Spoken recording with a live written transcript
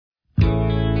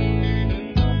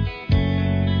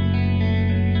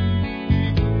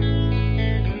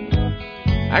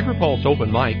AgriPulse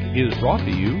Open Mic is brought to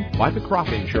you by the crop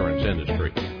insurance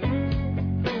industry.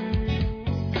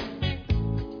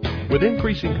 With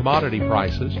increasing commodity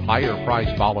prices, higher price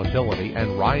volatility,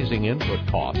 and rising input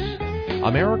costs,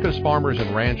 America's farmers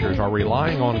and ranchers are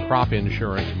relying on crop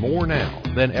insurance more now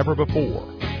than ever before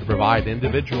to provide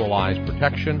individualized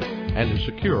protection and to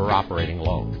secure operating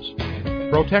loans.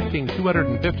 Protecting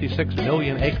 256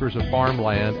 million acres of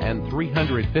farmland and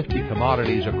 350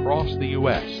 commodities across the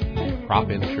U.S., crop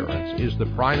insurance is the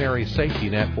primary safety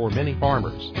net for many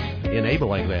farmers,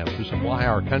 enabling them to supply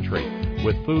our country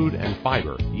with food and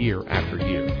fiber year after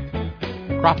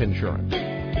year. Crop insurance,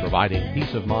 providing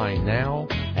peace of mind now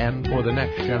and for the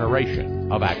next generation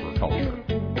of agriculture.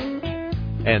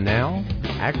 And now,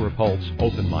 AgriPulse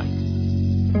Open Mic.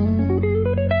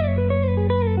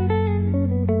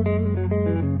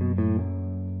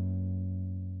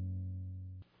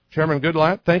 Chairman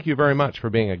Goodlatte, thank you very much for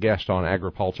being a guest on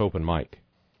AgriPulse Open Mic.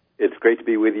 It's great to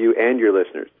be with you and your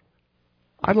listeners.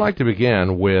 I'd like to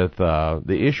begin with the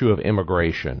issue of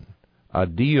immigration. A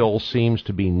deal seems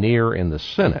to be near in the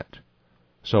Senate.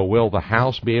 So will the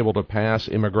House be able to pass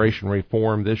immigration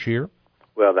reform this year?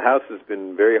 Well, the House has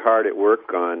been very hard at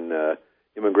work on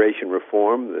immigration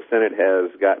reform. The Senate has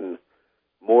gotten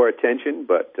more attention,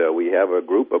 but we have a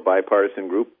bipartisan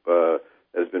group,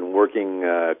 has been working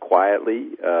quietly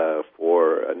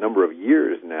for a number of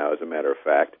years now, as a matter of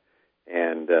fact,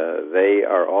 and they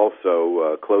are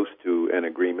also close to an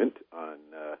agreement on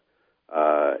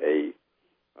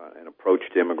an approach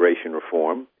to immigration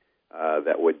reform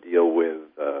that would deal with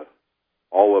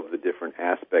all of the different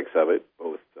aspects of it,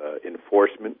 both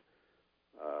enforcement,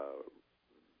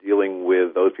 dealing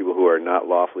with those people who are not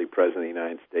lawfully present in the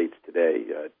United States today,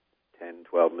 10,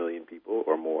 12 million people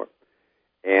or more,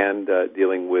 and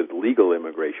dealing with legal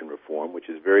immigration reform, which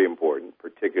is very important,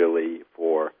 particularly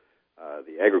for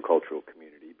the agricultural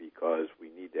community, because we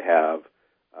need to have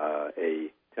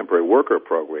a temporary worker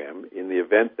program in the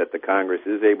event that the Congress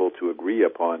is able to agree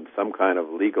upon some kind of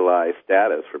legalized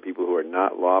status for people who are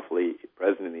not lawfully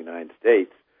present in the United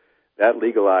States. That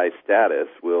legalized status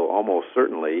will almost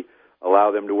certainly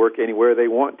allow them to work anywhere they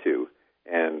want to,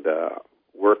 and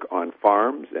work on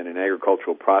farms and in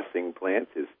agricultural processing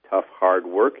plants is tough, hard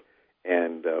work,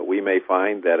 and we may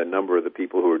find that a number of the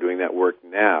people who are doing that work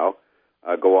now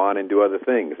go on and do other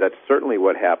things. That's certainly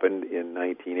what happened in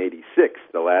 1986,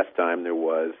 the last time there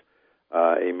was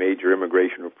a major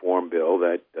immigration reform bill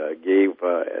that gave,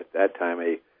 at that time,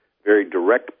 a very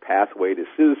direct pathway to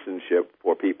citizenship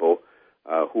for people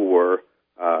who were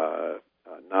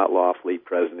not lawfully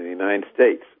present in the United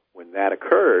States. When that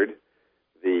occurred,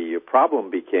 the problem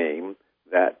became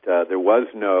that there was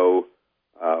no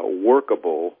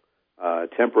workable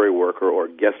temporary worker or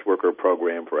guest worker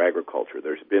program for agriculture.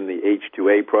 There's been the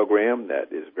H-2A program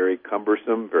that is very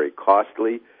cumbersome, very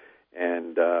costly,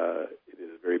 and it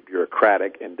is very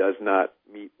bureaucratic and does not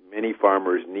meet many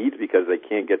farmers' needs because they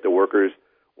can't get the workers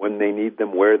when they need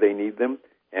them, where they need them,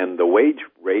 and the wage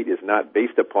rate is not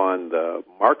based upon the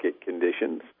market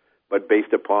conditions, but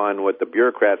based upon what the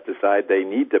bureaucrats decide they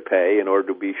need to pay in order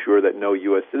to be sure that no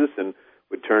U.S. citizen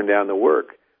would turn down the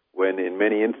work, when in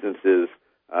many instances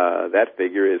that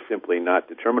figure is simply not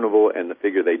determinable, and the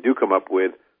figure they do come up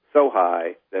with so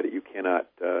high that you cannot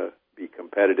be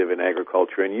competitive in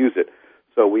agriculture and use it.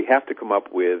 So we have to come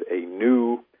up with a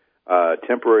new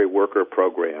temporary worker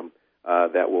program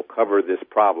that will cover this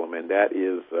problem, and that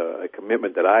is a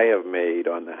commitment that I have made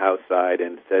on the House side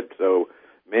and said so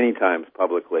many times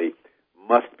publicly,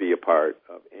 must be a part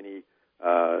of any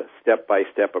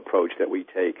step-by-step approach that we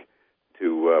take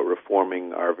to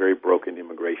reforming our very broken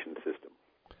immigration system.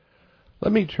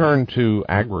 Let me turn to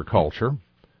agriculture.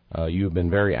 You've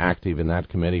been very active in that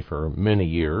committee for many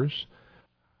years.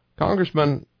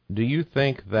 Congressman, do you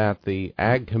think that the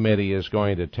Ag Committee is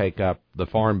going to take up the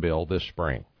Farm Bill this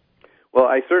spring? Well,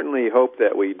 I certainly hope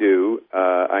that we do.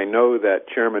 I know that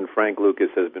Chairman Frank Lucas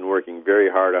has been working very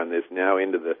hard on this now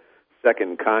into the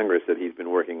second Congress that he's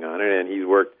been working on it, and he's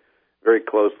worked very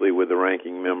closely with the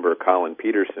ranking member, Colin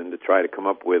Peterson, to try to come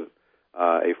up with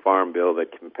a farm bill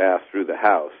that can pass through the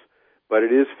House. But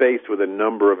it is faced with a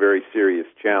number of very serious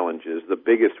challenges, the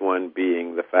biggest one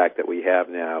being the fact that we have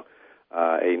now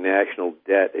a national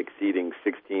debt exceeding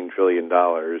 $16 trillion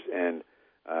and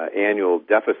annual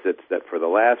deficits that for the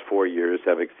last 4 years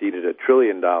have exceeded $1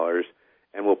 trillion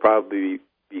and will probably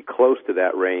be close to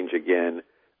that range again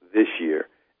this year.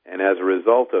 And as a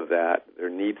result of that, there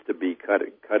needs to be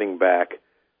cutting back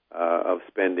of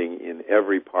spending in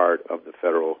every part of the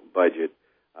federal budget,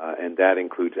 and that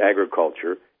includes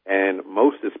agriculture, and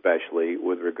most especially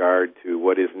with regard to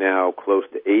what is now close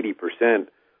to 80%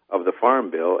 of the Farm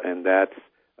Bill, and that's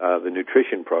the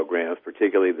nutrition programs,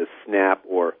 particularly the SNAP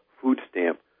or food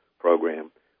stamp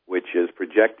program, which is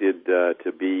projected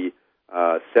to be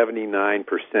 79%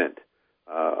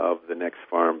 of the next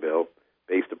farm bill,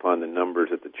 based upon the numbers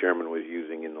that the chairman was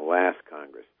using in the last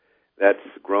Congress. That's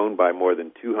grown by more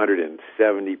than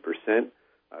 270%,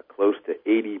 close to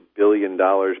 $80 billion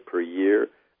per year,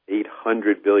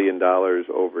 $800 billion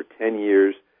over 10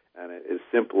 years, and it is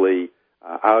simply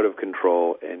out of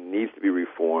control and needs to be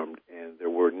reformed. And there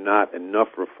were not enough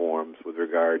reforms with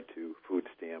regard to food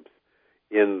stamps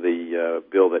in the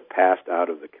bill that passed out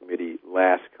of the committee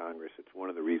last Congress. It's one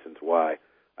of the reasons why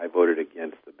I voted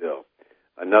against the bill.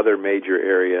 Another major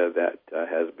area that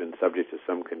has been subject to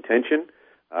some contention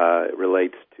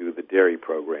relates to the dairy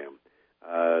program.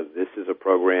 This is a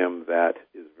program that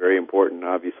is very important,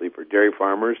 obviously, for dairy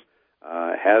farmers,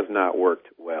 has not worked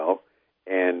well,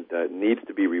 and needs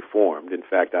to be reformed. In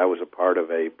fact, I was a part of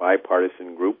a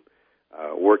bipartisan group,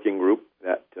 working group,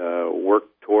 that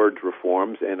worked towards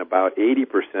reforms, and about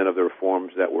 80% of the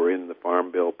reforms that were in the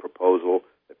Farm Bill proposal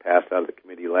that passed out of the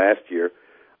committee last year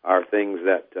are things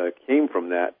that came from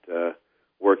that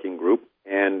working group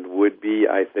and would be,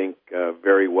 I think,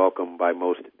 very welcome by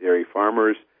most dairy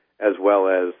farmers as well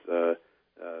as the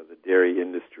dairy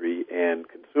industry and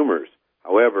consumers.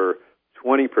 However,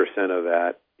 20% of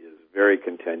that is very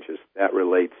contentious. That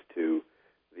relates to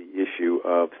the issue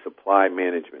of supply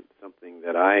management, something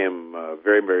that I am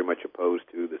very, very much opposed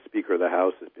to. The Speaker of the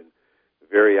House has been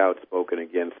very outspoken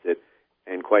against it,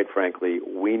 and quite frankly,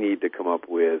 we need to come up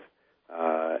with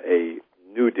a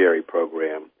new dairy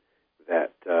program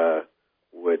that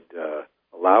would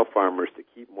allow farmers to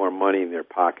keep more money in their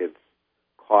pockets,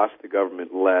 cost the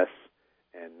government less,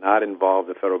 and not involve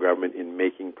the federal government in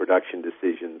making production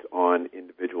decisions on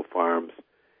individual farms.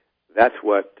 That's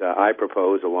what I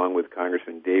propose, along with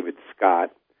Congressman David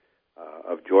Scott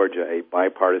of Georgia, a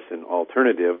bipartisan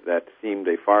alternative that seemed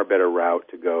a far better route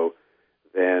to go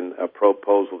than a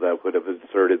proposal that would have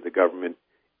inserted the government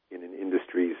in an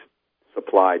industry's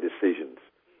supply decisions.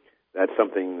 That's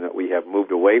something that we have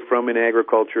moved away from in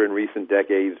agriculture in recent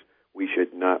decades. We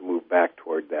should not move back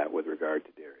toward that with regard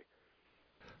to dairy.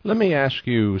 Let me ask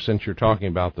you, since you're talking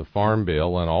about the Farm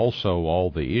Bill and also all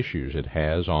the issues it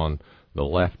has on the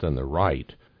left and the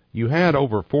right, you had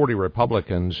over 40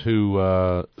 Republicans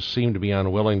who seemed to be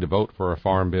unwilling to vote for a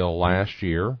Farm Bill last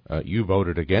year. You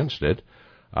voted against it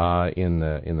in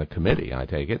the committee, I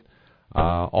take it.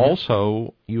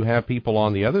 Also, you have people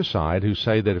on the other side who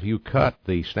say that if you cut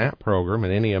the SNAP program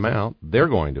in any amount, they're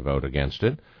going to vote against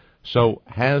it. So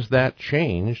has that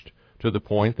changed to the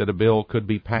point that a bill could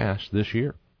be passed this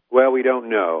year? Well, we don't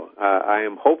know. I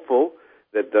am hopeful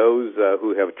that those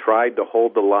who have tried to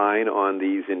hold the line on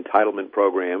these entitlement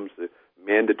programs, the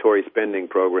mandatory spending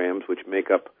programs, which make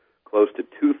up close to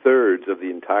two-thirds of the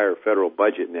entire federal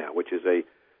budget now, which is a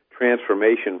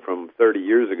transformation from 30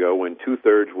 years ago when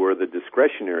two-thirds were the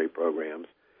discretionary programs.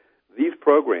 These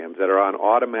programs that are on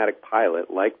automatic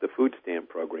pilot, like the food stamp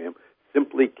program,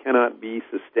 simply cannot be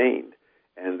sustained.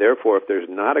 And therefore, if there's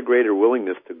not a greater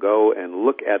willingness to go and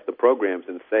look at the programs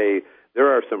and say, there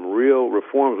are some real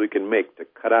reforms we can make to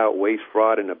cut out waste,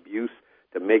 fraud, and abuse,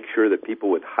 to make sure that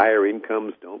people with higher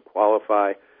incomes don't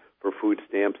qualify for food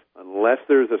stamps, unless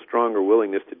there's a stronger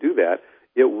willingness to do that,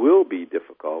 it will be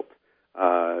difficult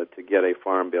to get a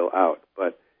farm bill out.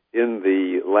 But in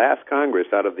the last Congress,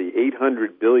 out of the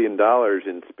 $800 billion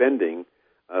in spending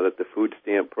that the food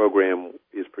stamp program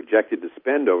is projected to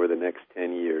spend over the next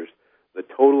 10 years, the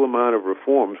total amount of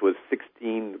reforms was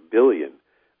 $16 billion,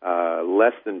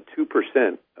 less than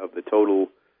 2% of the total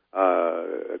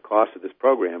cost of this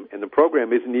program. And the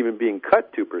program isn't even being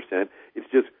cut 2%.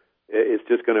 It's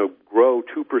just going to grow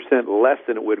 2% less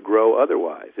than it would grow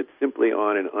otherwise. It's simply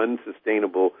on an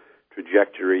unsustainable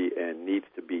trajectory and needs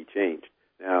to be changed.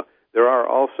 Now, there are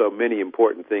also many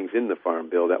important things in the Farm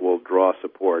Bill that will draw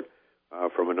support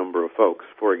from a number of folks.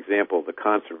 For example, the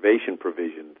conservation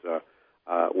provisions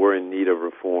were in need of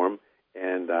reform,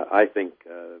 and I think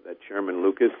that Chairman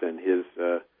Lucas and his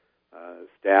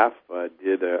staff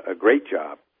did a great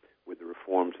job with the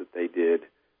reforms that they did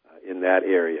in that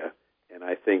area. And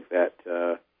I think that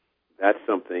that's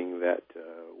something that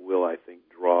will, I think,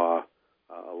 draw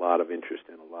a lot of interest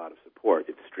and a lot of support.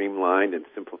 It streamlined and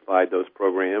simplified those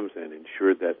programs and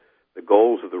ensured that the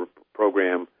goals of the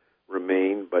program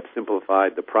remain, but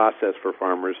simplified the process for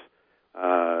farmers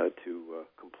to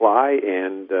comply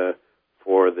and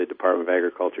for the Department of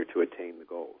Agriculture to attain the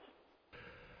goals.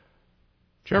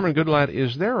 Chairman Goodlatte,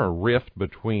 is there a rift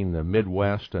between the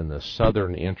Midwest and the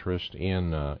Southern interest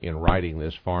in writing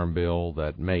this farm bill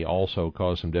that may also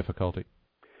cause some difficulty?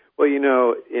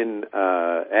 Well, in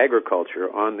agriculture,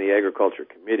 on the Agriculture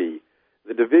Committee,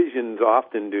 the divisions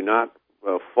often do not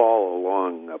fall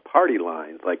along party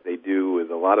lines like they do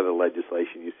with a lot of the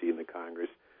legislation you see in the Congress,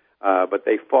 but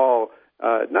they fall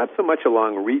not so much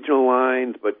along regional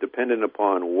lines, but dependent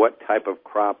upon what type of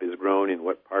crop is grown in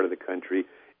what part of the country,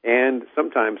 and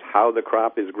sometimes how the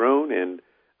crop is grown and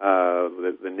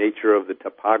the nature of the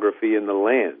topography in the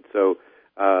land. So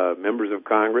members of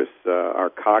Congress are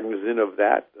cognizant of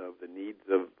that, of the needs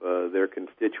of their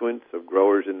constituents, of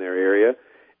growers in their area.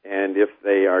 And if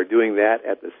they are doing that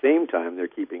at the same time, they're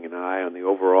keeping an eye on the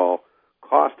overall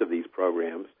cost of these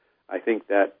programs. I think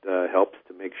that helps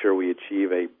to make sure we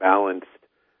achieve a balanced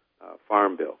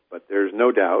farm bill. But there's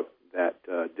no doubt that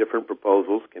different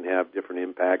proposals can have different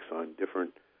impacts on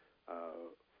different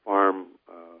farm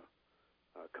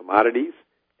commodities,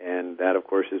 and that, of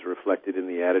course, is reflected in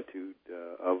the attitude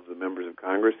of the members of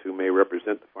Congress who may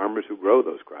represent the farmers who grow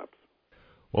those crops.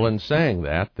 Well, in saying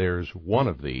that, there's one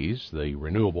of these, the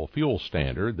renewable fuel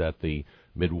standard, that the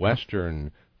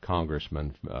Midwestern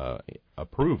congressmen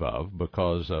approve of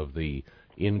because of the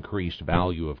increased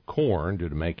value of corn due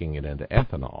to making it into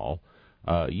ethanol.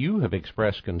 You have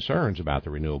expressed concerns about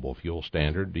the renewable fuel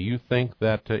standard. Do you think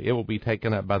that it will be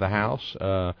taken up by the House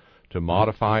to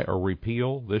modify or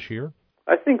repeal this year?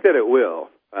 I think that it will.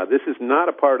 This is not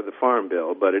a part of the Farm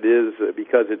Bill, but it is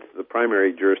because it's the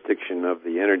primary jurisdiction of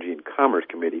the Energy and Commerce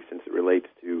Committee, since it relates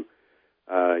to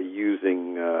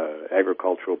using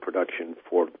agricultural production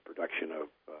for the production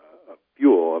of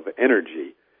fuel, of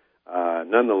energy.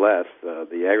 Nonetheless,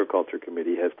 the Agriculture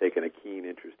Committee has taken a keen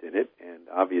interest in it, and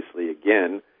obviously,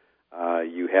 again,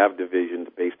 you have divisions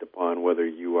based upon whether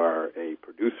you are a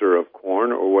producer of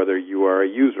corn or whether you are a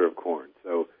user of corn.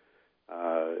 So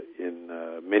in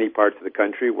many parts of the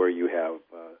country where you have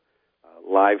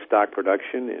livestock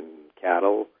production in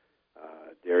cattle,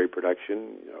 dairy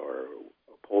production, or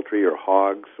poultry or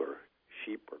hogs or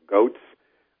sheep or goats,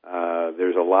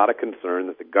 there's a lot of concern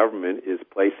that the government is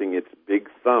placing its big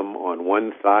thumb on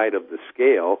one side of the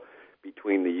scale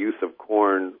between the use of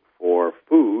corn for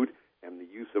food and the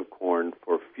use of corn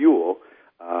for fuel,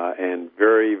 and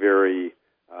very, very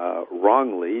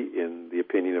wrongly, in the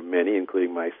opinion of many,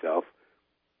 including myself,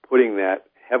 putting that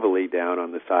heavily down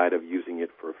on the side of using it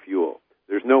for fuel.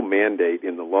 There's no mandate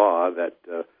in the law that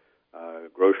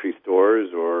grocery stores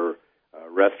or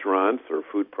restaurants or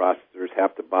food processors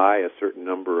have to buy a certain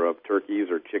number of turkeys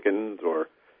or chickens or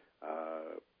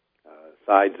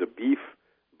sides of beef,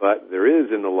 but there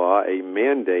is in the law a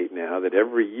mandate now that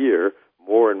every year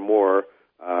more and more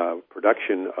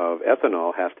production of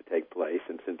ethanol has to take place,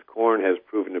 and since corn has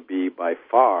proven to be by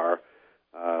far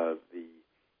the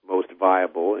most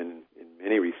viable and in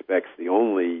many respects the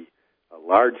only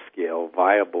large-scale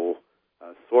viable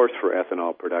source for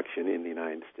ethanol production in the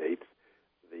United States,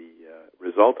 the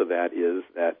result of that is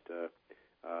that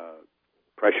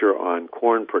pressure on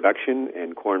corn production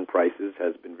and corn prices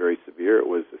has been very severe. It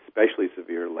was especially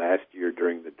severe last year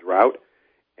during the drought,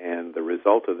 and the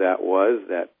result of that was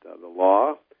that the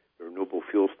law, the Renewable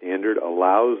Fuel Standard,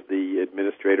 allows the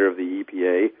administrator of the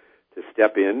EPA to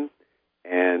step in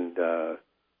and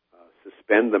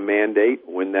suspend the mandate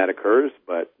when that occurs,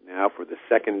 but now for the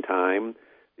second time,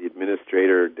 the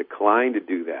administrator declined to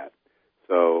do that.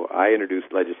 So I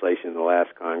introduced legislation in the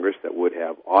last Congress that would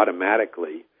have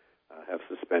automatically have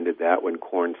suspended that when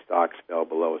corn stocks fell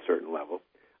below a certain level.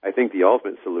 I think the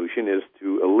ultimate solution is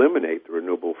to eliminate the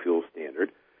Renewable Fuel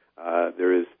Standard.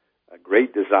 There is a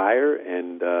great desire,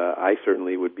 and I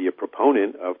certainly would be a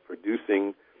proponent of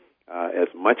producing as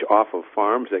much off of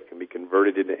farms that can be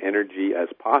converted into energy as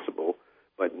possible,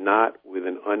 but not with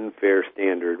an unfair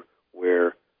standard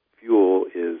where fuel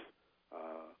is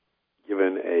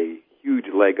given a huge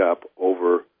leg up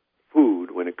over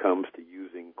food when it comes to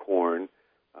using corn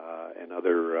and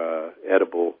other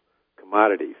edible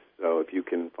commodities. So if you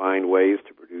can find ways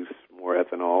to produce more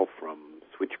ethanol from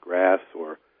switchgrass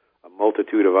or a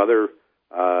multitude of other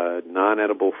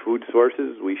non-edible food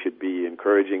sources, we should be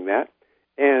encouraging that.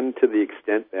 And to the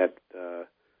extent that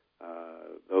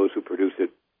those who produce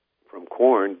it from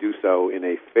corn do so in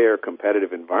a fair,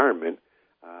 competitive environment,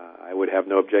 I would have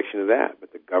no objection to that.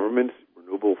 But the government's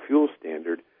Renewable Fuel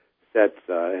Standard sets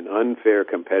an unfair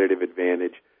competitive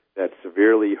advantage that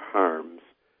severely harms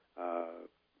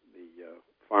the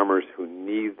farmers who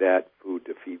need that food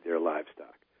to feed their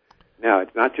livestock. Now,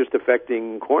 it's not just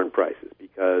affecting corn prices,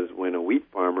 because when a wheat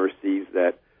farmer sees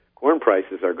that corn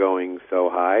prices are going so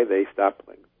high, they stop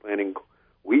planting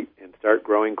wheat and start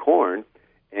growing corn,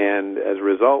 and as a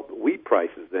result, wheat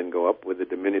prices then go up with a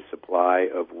diminished supply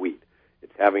of wheat.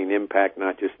 It's having an impact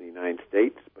not just in the United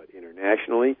States, but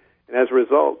internationally, And as a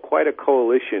result, quite a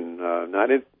coalition,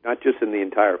 not just in the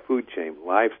entire food chain,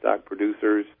 livestock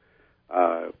producers,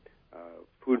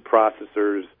 food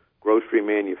processors, grocery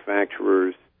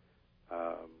manufacturers,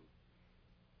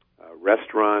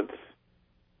 restaurants,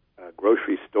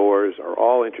 grocery stores are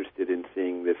all interested in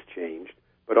seeing this changed.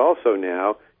 But also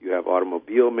now you have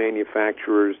automobile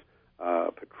manufacturers,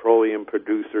 petroleum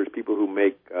producers, people who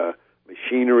make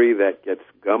machinery that gets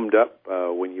gummed up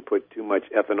when you put too much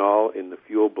ethanol in the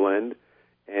fuel blend.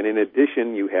 And in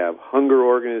addition, you have hunger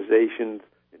organizations,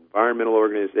 environmental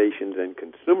organizations, and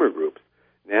consumer groups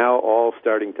now all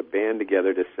starting to band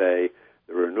together to say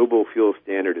the renewable fuel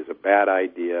standard is a bad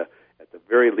idea. At the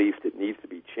very least, it needs to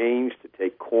be changed to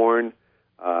take corn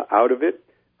out of it.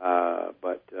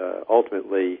 But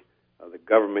ultimately, the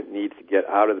government needs to get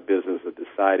out of the business of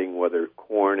deciding whether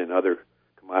corn and other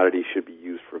commodities should be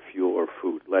used for fuel or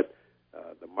food. Let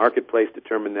the marketplace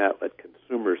determine that. Let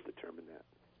consumers determine that.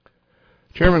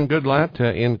 Chairman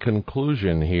Goodlatte, in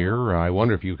conclusion here, I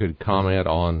wonder if you could comment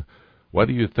on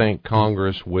whether you think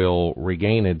Congress will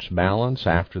regain its balance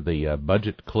after the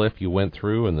budget cliff you went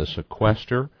through and the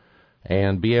sequester,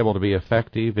 and be able to be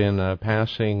effective in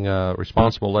passing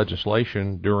responsible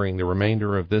legislation during the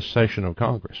remainder of this session of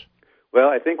Congress. Well,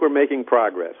 I think we're making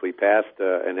progress. We passed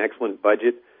an excellent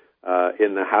budget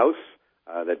in the House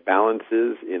that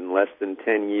balances in less than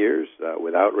 10 years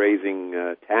without raising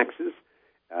taxes,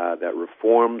 that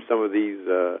reforms some of these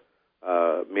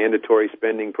mandatory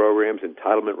spending programs,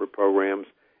 entitlement programs,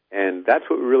 and that's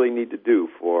what we really need to do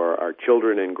for our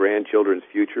children and grandchildren's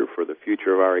future, for the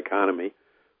future of our economy.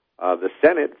 The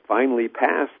Senate finally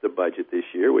passed the budget this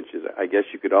year, which is, I guess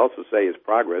you could also say, is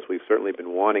progress. We've certainly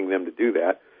been wanting them to do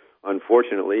that.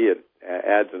 Unfortunately, it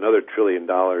adds another $1 trillion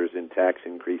in tax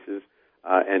increases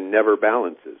and never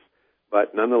balances.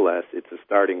 But nonetheless, it's a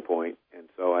starting point, and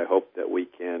so I hope that we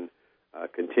can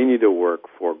continue to work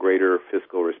for greater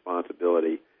fiscal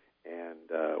responsibility,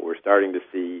 and we're starting to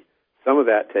see some of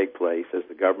that take place as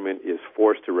the government is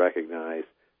forced to recognize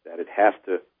that it has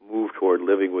to move toward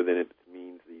living within its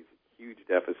means. These huge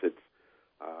deficits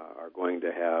are going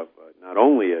to have not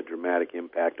only a dramatic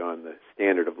impact on the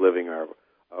standard of living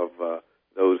of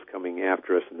those coming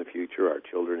after us in the future, our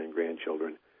children and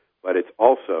grandchildren, but it's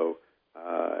also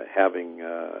having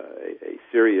a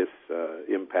serious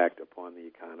impact upon the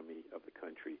economy of the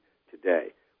country today.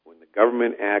 When the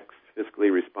government acts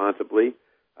fiscally responsibly,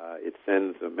 it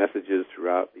sends messages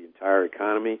throughout the entire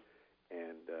economy,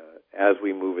 and as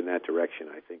we move in that direction,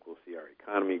 I think we'll see our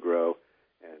economy grow,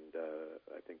 and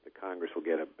I think the Congress will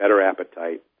get a better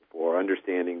appetite for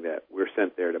understanding that we're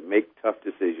sent there to make tough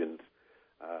decisions,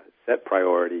 set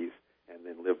priorities, and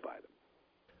then live by them.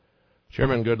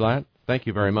 Chairman Goodlatte, thank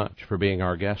you very much for being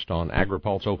our guest on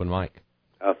AgriPulse Open Mic.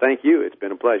 Thank you. It's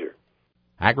been a pleasure.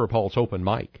 AgriPulse Open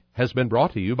Mic has been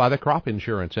brought to you by the crop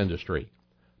insurance industry,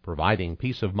 providing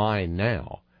peace of mind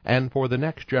now and for the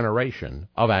next generation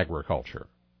of agriculture.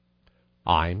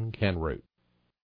 I'm Ken Root.